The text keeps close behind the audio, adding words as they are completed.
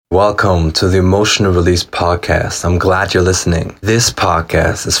Welcome to the Emotional Release Podcast. I'm glad you're listening. This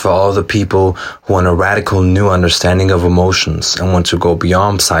podcast is for all the people who want a radical new understanding of emotions and want to go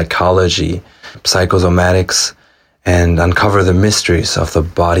beyond psychology, psychosomatics, and uncover the mysteries of the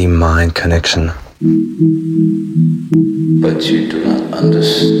body-mind connection. But you do not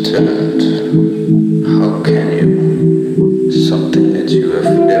understand. How can you? Something that you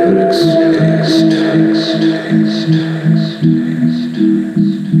have never experienced.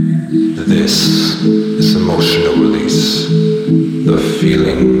 This is Emotional Release, the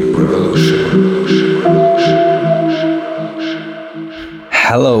feeling revolution.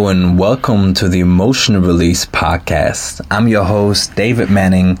 Hello and welcome to the Emotional Release Podcast. I'm your host, David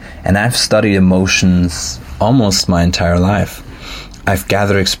Manning, and I've studied emotions almost my entire life. I've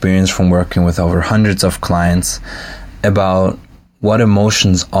gathered experience from working with over hundreds of clients about what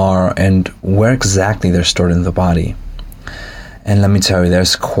emotions are and where exactly they're stored in the body. And let me tell you,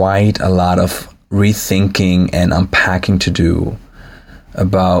 there's quite a lot of rethinking and unpacking to do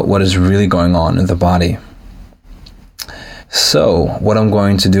about what is really going on in the body. So, what I'm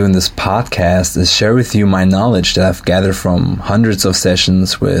going to do in this podcast is share with you my knowledge that I've gathered from hundreds of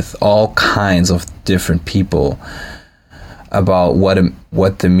sessions with all kinds of different people about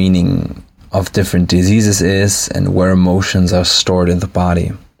what the meaning of different diseases is and where emotions are stored in the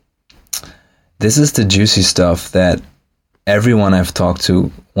body. This is the juicy stuff that everyone I've talked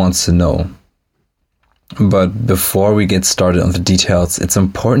to wants to know. But before we get started on the details, it's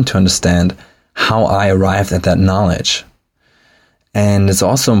important to understand how I arrived at that knowledge. And it's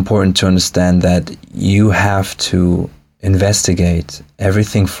also important to understand that you have to investigate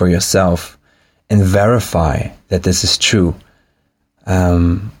everything for yourself and verify that this is true.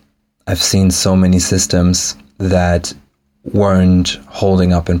 I've seen so many systems that weren't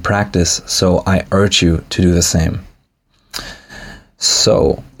holding up in practice, so I urge you to do the same.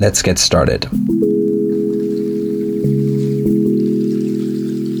 So, let's get started.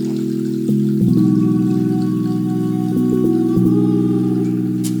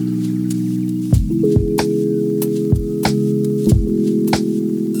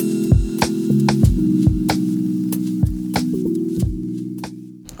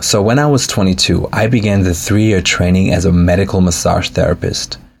 So when I was 22, I began the 3-year training as a medical massage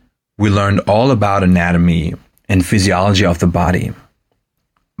therapist. We learned all about anatomy and physiology of the body.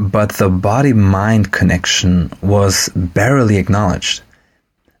 But the body-mind connection was barely acknowledged.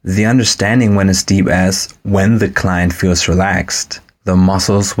 The understanding went as deep as when the client feels relaxed, the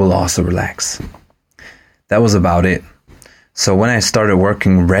muscles will also relax. That was about it. So when I started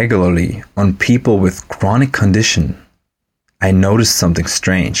working regularly on people with chronic condition, I noticed something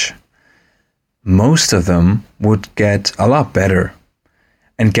strange. Most of them would get a lot better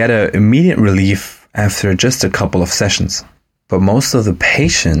and get an immediate relief after just a couple of sessions. But most of the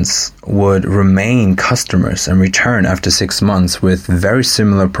patients would remain customers and return after 6 months with very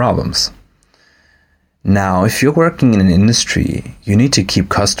similar problems. Now, if you're working in an industry, you need to keep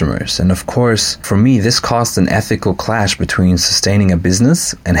customers. And of course, for me, this caused an ethical clash between sustaining a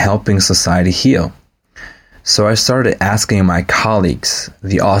business and helping society heal. So I started asking my colleagues,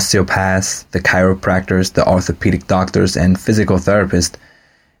 the osteopaths, the chiropractors, the orthopedic doctors, and physical therapists,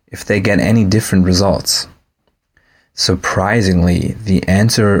 if they get any different results. Surprisingly, the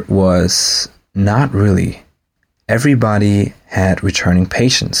answer was not really. Everybody had returning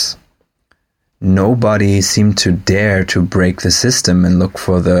patients. Nobody seemed to dare to break the system and look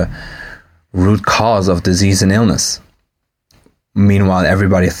for the root cause of disease and illness. Meanwhile,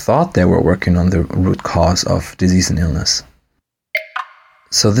 everybody thought they were working on the root cause of disease and illness.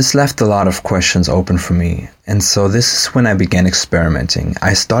 So this left a lot of questions open for me. And so this is when I began experimenting.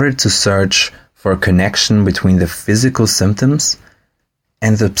 I started to search for a connection between the physical symptoms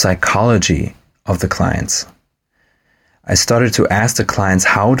and the psychology of the clients. I started to ask the clients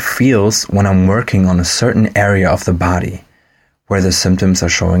how it feels when I'm working on a certain area of the body where the symptoms are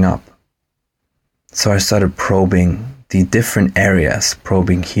showing up. So I started probing the different areas,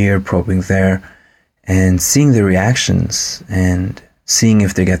 probing here, probing there, and seeing the reactions and seeing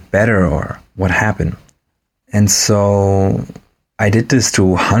if they get better or what happened. And so I did this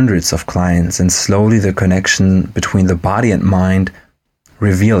to hundreds of clients, and slowly the connection between the body and mind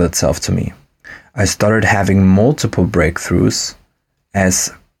revealed itself to me. I started having multiple breakthroughs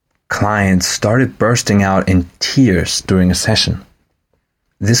as clients started bursting out in tears during a session.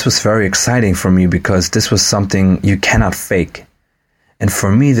 This was very exciting for me because this was something you cannot fake. And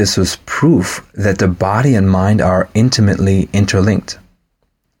for me, this was proof that the body and mind are intimately interlinked.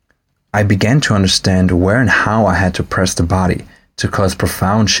 I began to understand where and how I had to press the body to cause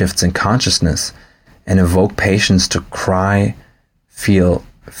profound shifts in consciousness and evoke patients to cry, feel,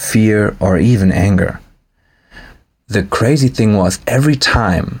 fear, or even anger. The crazy thing was, every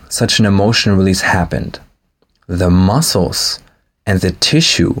time such an emotional release happened, the muscles and the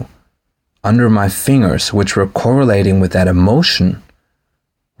tissue under my fingers, which were correlating with that emotion,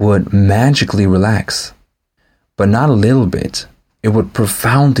 would magically relax. But not a little bit. It would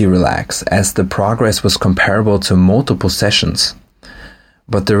profoundly relax, as the progress was comparable to multiple sessions.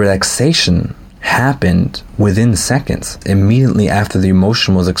 But the relaxation happened within seconds, immediately after the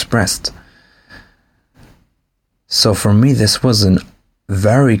emotion was expressed. So for me, this was a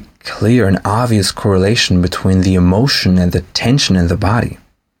very clear and obvious correlation between the emotion and the tension in the body.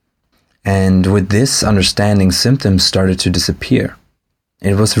 And with this understanding, symptoms started to disappear.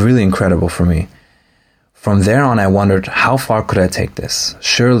 It was really incredible for me. From there on, I wondered, how far could I take this?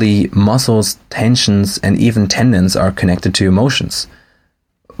 Surely muscles, tensions, and even tendons are connected to emotions.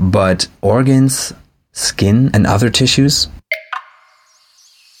 But organs, skin, and other tissues?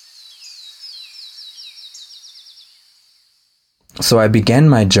 So I began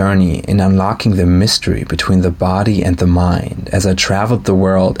my journey in unlocking the mystery between the body and the mind as I traveled the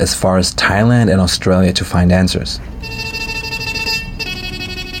world as far as Thailand and Australia to find answers.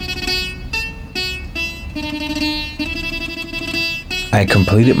 I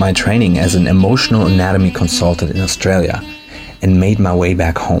completed my training as an emotional anatomy consultant in Australia and made my way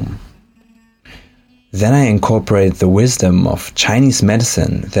back home. Then I incorporated the wisdom of Chinese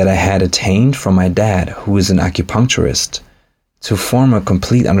medicine that I had attained from my dad, who is an acupuncturist, to form a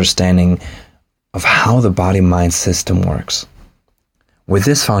complete understanding of how the body-mind system works. With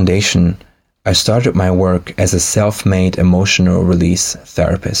this foundation, I started my work as a self-made emotional release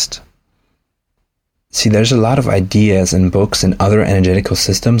therapist. See, there's a lot of ideas in books and other energetical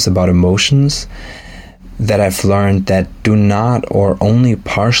systems about emotions that I've learned that do not or only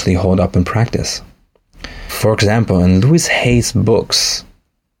partially hold up in practice. For example, in Louise Hay's books,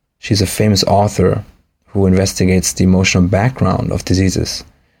 she's a famous author who investigates the emotional background of diseases.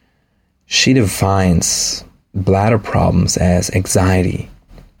 She defines bladder problems as anxiety,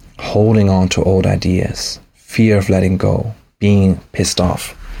 holding on to old ideas, fear of letting go, being pissed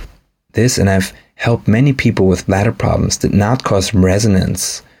off. This, and I've helped many people with bladder problems, did not cause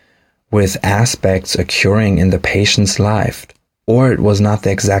resonance with aspects occurring in the patient's life, or it was not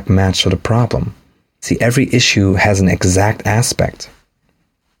the exact match for the problem. See, every issue has an exact aspect.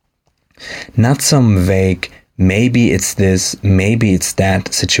 Not some vague, maybe it's this, maybe it's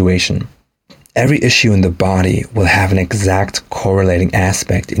that situation. Every issue in the body will have an exact correlating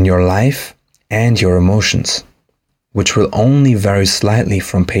aspect in your life and your emotions, which will only vary slightly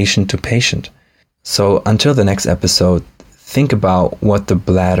from patient to patient. So until the next episode, think about what the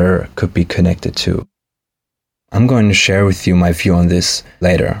bladder could be connected to. I'm going to share with you my view on this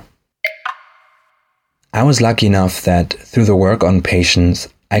later. I was lucky enough that through the work on patients,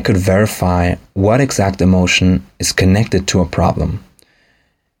 I could verify what exact emotion is connected to a problem.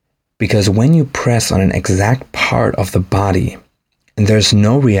 Because when you press on an exact part of the body and there's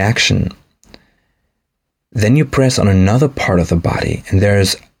no reaction, then you press on another part of the body and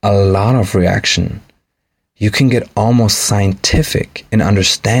there's a lot of reaction. You can get almost scientific in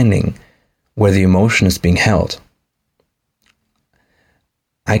understanding where the emotion is being held.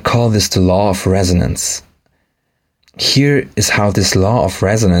 I call this the law of resonance. Here is how this law of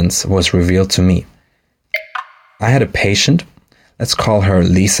resonance was revealed to me. I had a patient, let's call her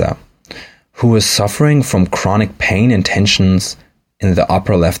Lisa, who was suffering from chronic pain and tensions in the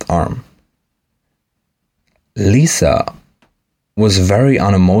upper left arm. Lisa was very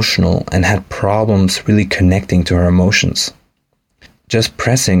unemotional and had problems really connecting to her emotions. Just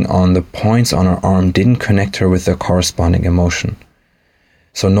pressing on the points on her arm didn't connect her with the corresponding emotion.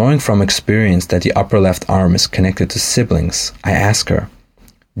 So knowing from experience that the upper left arm is connected to siblings, I ask her,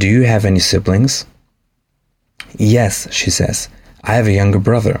 "Do you have any siblings?" "Yes," she says, "I have a younger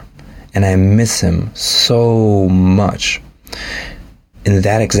brother, and I miss him so much." In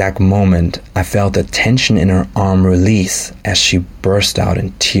that exact moment, I felt the tension in her arm release as she burst out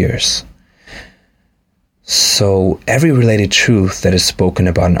in tears. So every related truth that is spoken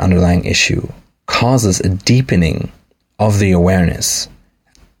about an underlying issue causes a deepening of the awareness,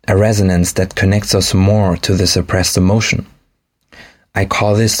 a resonance that connects us more to the suppressed emotion. I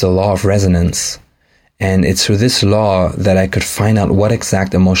call this the law of resonance, and it's through this law that I could find out what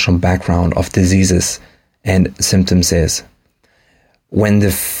exact emotional background of diseases and symptoms is. When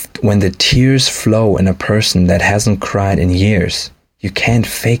the tears flow in a person that hasn't cried in years, you can't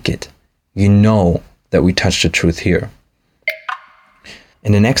fake it. You know that we touched the truth here.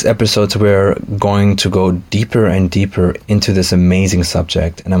 In the next episodes, we're going to go deeper and deeper into this amazing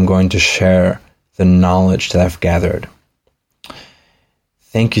subject, and I'm going to share the knowledge that I've gathered.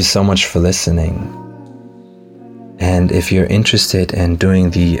 Thank you so much for listening. And if you're interested in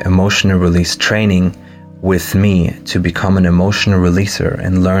doing the emotional release training with me to become an emotional releaser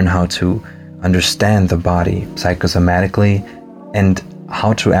and learn how to understand the body psychosomatically and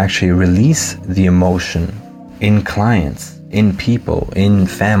how to actually release the emotion in clients, in people, in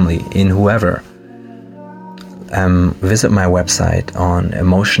family, in whoever, visit my website on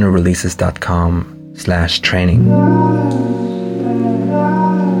emotionalreleases.com/training.